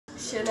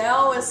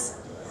Chanel was,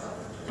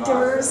 there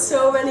were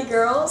so many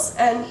girls,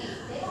 and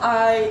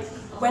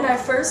when I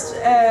first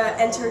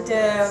entered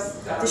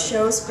the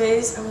show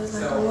space, I was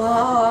like,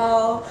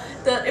 wow,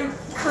 the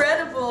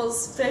incredible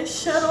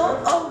space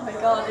shuttle, oh my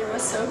god, it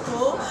was so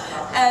cool.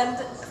 And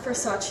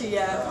Versace,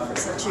 yeah,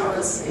 Versace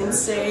was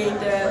insane,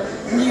 the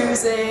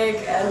music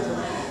and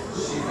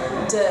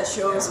the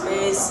show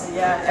space,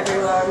 yeah,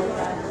 everyone,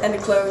 and the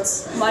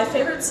clothes. My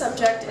favorite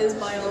subject is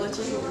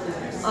biology,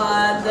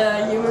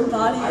 the human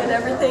body and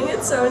everything.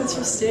 It's so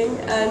interesting.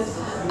 And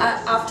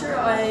after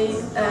I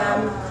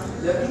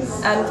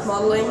and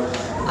modeling,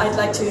 I'd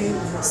like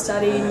to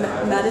study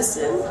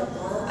medicine,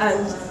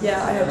 and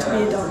yeah, I hope to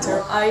be a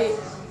doctor. I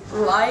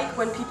like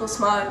when people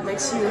smile, it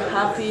makes you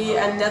happy,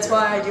 and that's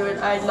why I do it.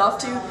 I love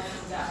to,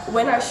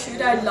 when I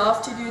shoot, I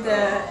love to do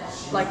the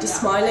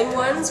smiling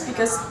ones,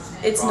 because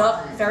it's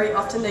not very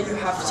often that you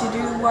have to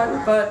do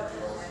one, but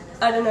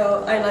I don't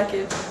know, I like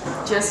it.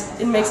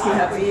 Just, it makes me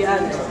happy.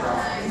 And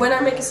when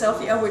I make a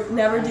selfie, I would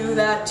never do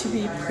that to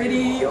be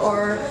pretty,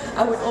 or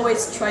I would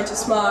always try to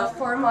smile.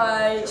 For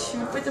my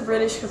shoot with the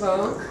British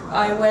Vogue,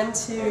 I went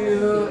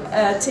to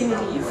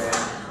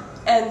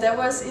Tenerife, and that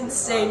was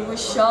insane. We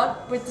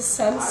shot with the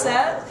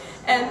sunset,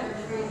 and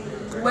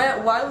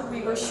while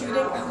we were shooting,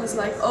 I was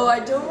like, oh,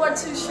 I don't want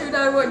to shoot,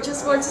 I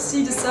just want to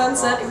see the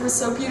sunset. It was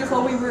so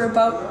beautiful. We were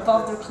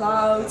above the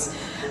clouds,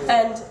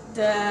 and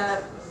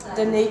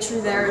the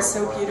nature there is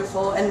so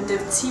beautiful, and the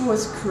team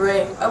was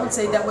great. I would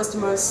say that was the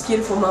most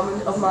beautiful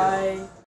moment of my